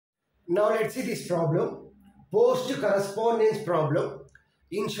Now let's see this problem. Post correspondence problem.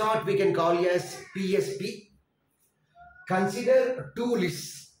 In short, we can call it as PSP. Consider two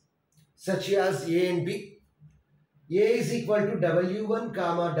lists such as A and B. A is equal to W1,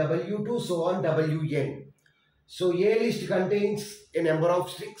 W2, so on Wn. So A list contains a number of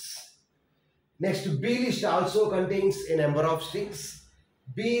strings. Next, B list also contains a number of strings.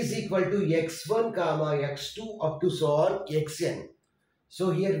 B is equal to x1, x2 up to so on xn.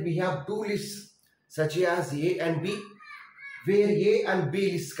 So here we have two lists such as A and B, where A and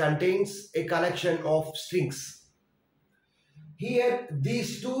B list contains a collection of strings. Here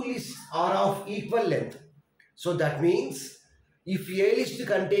these two lists are of equal length. So that means if A list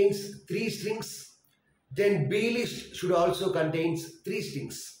contains 3 strings, then B list should also contain 3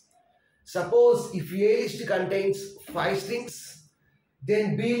 strings. Suppose if A list contains 5 strings,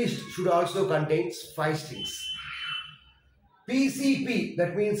 then B list should also contain 5 strings. PCP,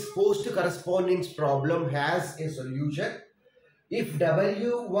 that means post correspondence problem, has a solution if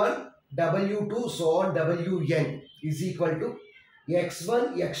W1, W2, so on Wn is equal to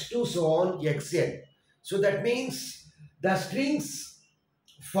x1, x2, so on xn. So that means the strings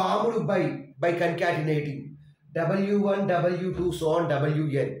formed by concatenating W1, W2, so on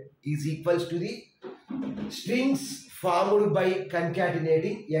Wn is equals to the strings formed by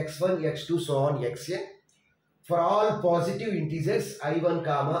concatenating x1, x2, so on xn for all positive integers I1,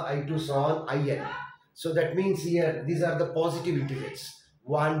 I2, so on in. So that means here these are the positive integers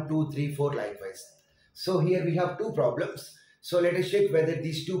 1, 2, 3, 4 likewise. So here we have two problems. So let us check whether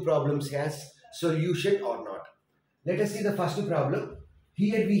these two problems has solution or not. Let us see the first problem.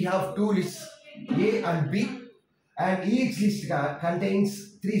 Here we have two lists A and B, and each list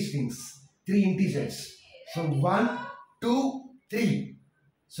contains 3 strings, 3 integers. So 1, 2, 3.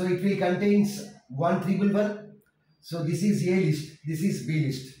 So it will contains 1 triple 1. So this is A list, this is B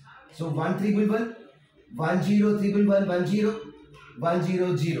list. So 1 triple 1, 1 0 triple 1, 1 0, 1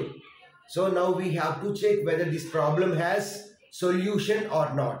 0 0. So now we have to check whether this problem has solution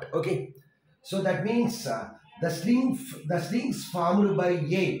or not. Okay. So that means the strings formed by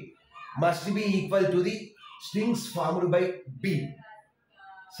A must be equal to the strings formed by B.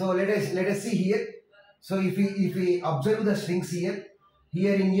 So let us see here. So if we observe the strings here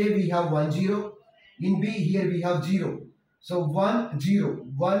in A we have 1 0, in B here we have 0. So 1 0,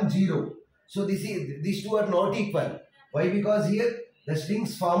 1 0. So these two are not equal. Why? Because here the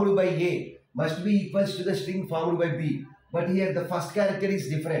strings formed by A must be equals to the string formed by B. But here the first character is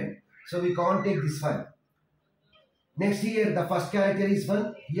different. So we can't take this one. Next here the first character is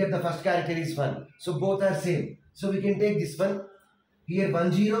 1. Here the first character is 1. So both are same. So we can take this one. Here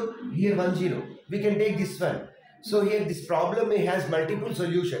 1 0. Here 1 0. We can take this one. So here this problem has multiple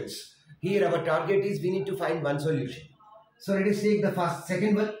solutions. Here our target is we need to find one solution. So let us take the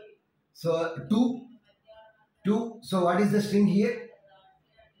second one. So 2. So what is the string here?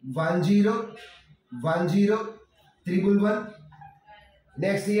 1 0, 1 0, triple 1.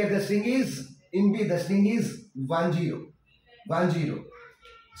 Next here the string is in B, the string is 1 0, 1 0.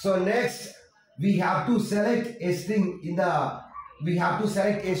 So next we have to select a string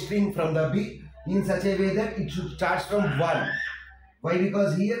from the B in such a way that it should start from 1. Why?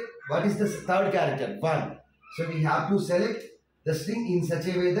 Because here what is the third character? 1. So we have to select the string in such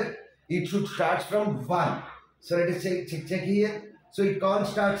a way that it should start from 1. So let us check here. So it can't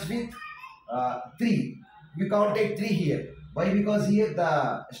start with 3. We can't take 3 here. Why? Because here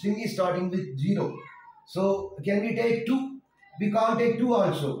the string is starting with 0. So can we take 2? We can't take 2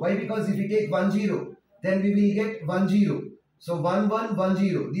 also. Why? Because if we take 1 0, then we will get 1 0. So 1 1 1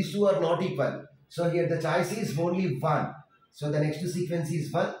 0. These two are not equal. So here the choice is only 1. So the next sequence is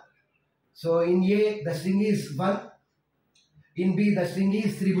 1. So in A the string is 1. In B the string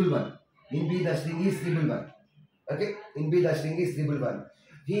is triple 1. In B the string is triple 1. Okay. In B the string is triple 1.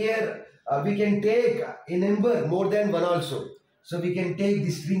 Here we can take a number more than 1 also. So we can take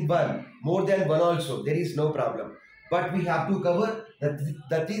the string 1 more than 1 also. There is no problem. But we have to cover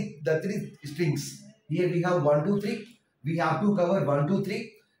the 3 strings. Here we have 1 2 3. We have to cover 1 2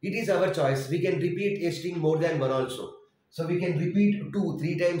 3. It is our choice. We can repeat a string more than 1 also. So we can repeat 2,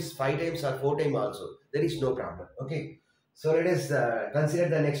 3 times, 5 times or 4 times also. There is no problem. Okay. So let us consider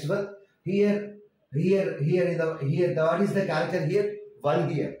the next one. Here what is the character here? 1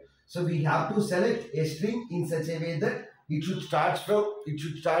 here. So we have to select a string in such a way that it should start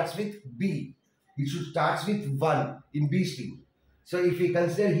with B. It should start with 1 in B string. So if we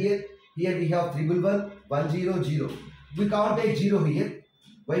consider here we have triple 1, 1 0 0. We can't take 0 here.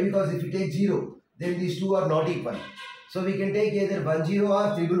 Why? Because if we take 0, then these two are not equal. So we can take either 1 0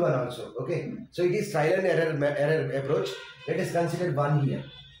 or triple 1 also. Okay. So it is trial and error approach. Let us consider 1 here.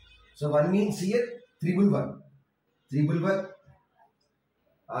 So 1 means here triple 1. Triple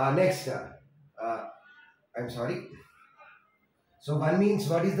 1. Next, I'm sorry. So 1 means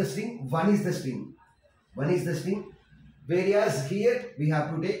what is the string? 1 is the string. 1 is the string. Whereas here we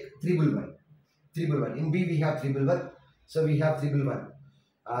have to take triple 1. Triple 1. In B we have triple 1. So we have triple 1.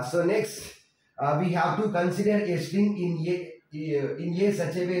 So next we have to consider a string in A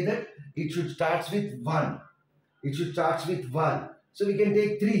such a way that it should start with 1. It should start with 1. So we can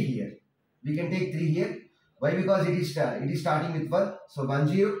take 3 here. We can take 3 here. Why? Because it is starting with 1. So 1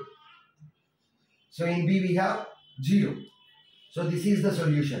 0. So in B we have 0. So this is the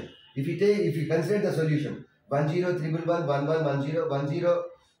solution. If you consider the solution 1 0 triple 1 1 1 1 0 1 0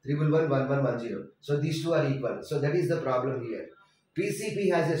 triple 1 1 1 1 0. So these two are equal. So that is the problem here.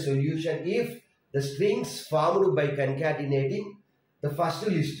 PCP has a solution if the strings formed by concatenating the first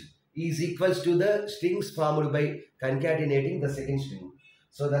list is equals to the strings formed by concatenating the second string.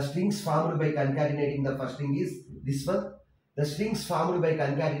 So the strings formed by concatenating the first string is this one. The strings formed by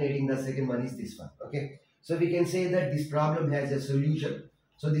concatenating the second one is this one. Okay. So we can say that this problem has a solution.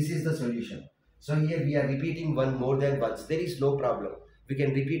 So this is the solution. So here we are repeating one more than once. There is no problem. We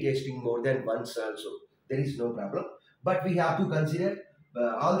can repeat a string more than once also. There is no problem. But we have to consider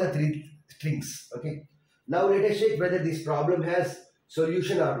all the 3 strings. Okay. Now let us check whether this problem has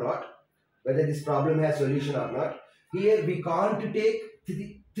solution or not. Whether this problem has solution or not. Here we can't take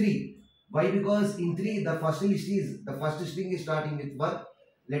 3. Why? Because in 3 the first string is starting with 1.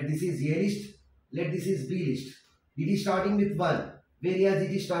 Let this is A list. Let this is B list. It is starting with 1. Whereas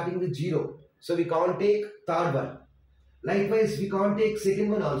it is starting with 0. So we can't take third one. Likewise we can't take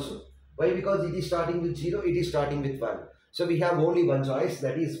second one also. Why? Because it is starting with 0. It is starting with 1. So we have only one choice,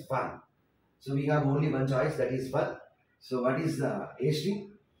 that is 1. So we have only one choice, that is 1. So what is the A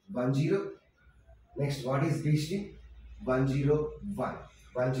string? 1 0. Next, what is B string? 1 0 1.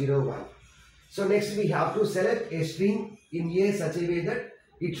 1 0 1. So next we have to select a string in A such a way that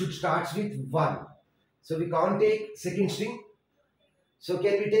it should start with 1. So we can't take second string. So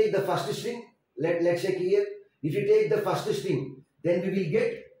can we take the first string? Let's check here. If you take the first string, then we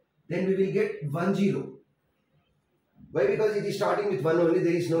will get 1 0. Why? Because it is starting with 1 only,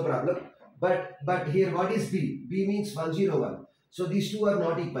 there is no problem. But here what is B? B means 1 0 1. So these two are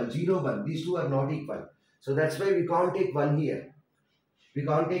not equal. 0 1. These two are not equal. So that's why we can't take 1 here. We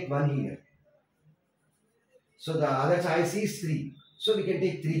can't take 1 here. So the other choice is 3. So we can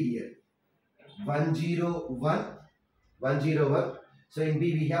take 3 here. 1 0 1. 1 0 1. So in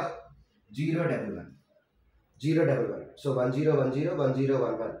B we have 0 1 1. 0 1 1. So 1 0 1 0 1 0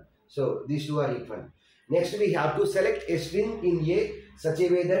 1 1. So these two are equal. Next we have to select a string in A such a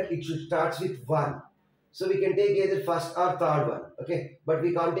way that it should start with 1. So we can take either first or third one. Okay. But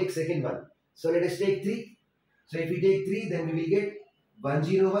we can't take second one. So let us take 3. So if we take 3, then we will get 1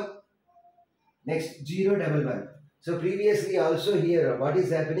 0 1. Next 0 1 1. So previously also here what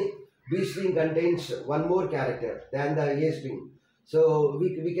is happening? B string contains one more character than the A string. So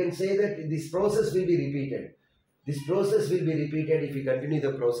we can say that this process will be repeated. This process will be repeated if we continue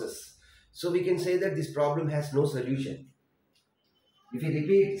the process. So we can say that this problem has no solution. If we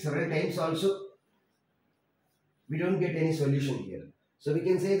repeat several times also, we don't get any solution here. So we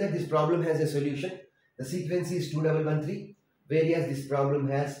can say that this problem has a solution. The sequence is 2113, whereas this problem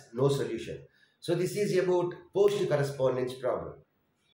has no solution. So this is about post correspondence problem.